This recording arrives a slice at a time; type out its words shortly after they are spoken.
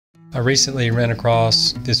I recently ran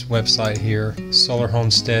across this website here,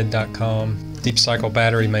 solarhomestead.com, Deep Cycle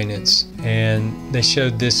Battery Maintenance, and they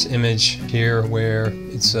showed this image here where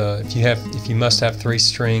it's if you must have 3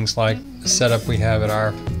 strings like the setup we have at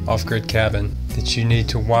our off-grid cabin, that you need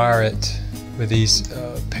to wire it with these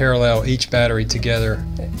parallel each battery together,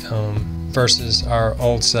 versus our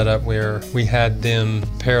old setup where we had them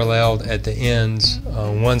paralleled at the ends,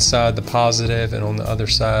 on one side the positive and on the other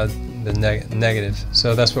side the negative.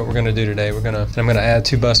 So that's what we're going to do today. I'm going to add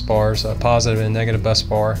 2 bus bars, a positive and a negative bus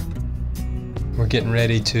bar. We're getting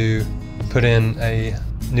ready to put in a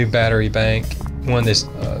new battery bank, one that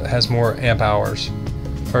has more amp hours.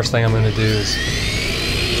 First thing I'm going to do is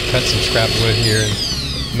cut some scrap wood here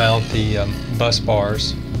and mount the bus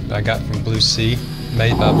bars that I got from Blue Sea,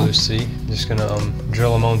 made by Blue Sea. Just going to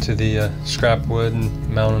drill them onto the scrap wood and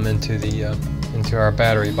mount them into our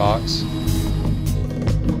battery box.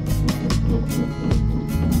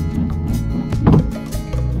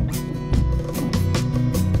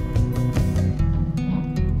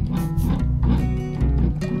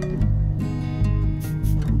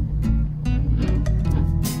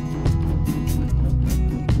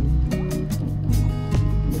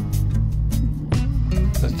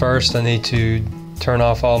 First, I need to turn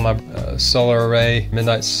off all my solar array,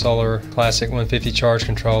 Midnight Solar Classic 150 charge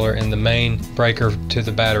controller, and the main breaker to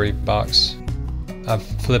the battery box. I've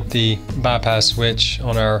flipped the bypass switch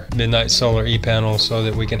on our Midnight Solar e-panel so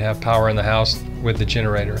that we can have power in the house with the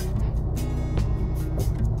generator.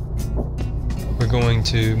 We're going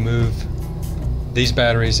to move these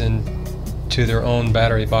batteries into their own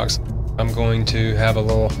battery box. I'm going to have a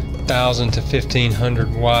little 1,000 to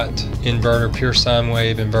 1,500 watt inverter, pure sine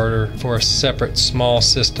wave inverter, for a separate small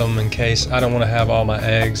system in case I don't want to have all my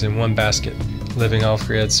eggs in one basket living off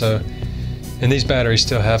grid. So, and these batteries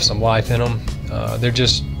still have some life in them. They're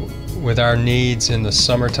just, with our needs in the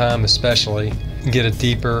summertime especially, get a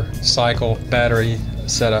deeper cycle battery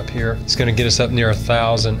setup here. It's going to get us up near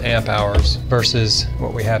 1,000 amp hours versus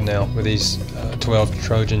what we have now with these 12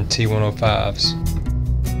 Trojan T105s.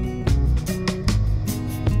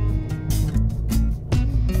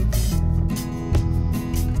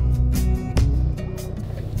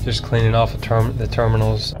 Just cleaning off the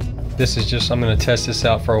terminals. This is just, I'm going to test this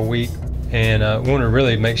out for a week, and I want to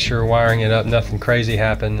really make sure wiring it up, nothing crazy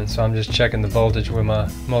happened, and so I'm just checking the voltage with my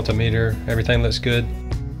multimeter. Everything looks good.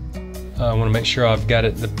 I want to make sure I've got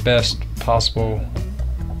it the best possible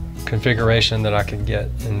configuration that I can get,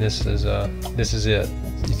 and this is it.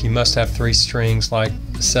 If you must have 3 strings like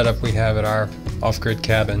the setup we have at our off-grid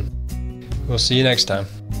cabin. We'll see you next time.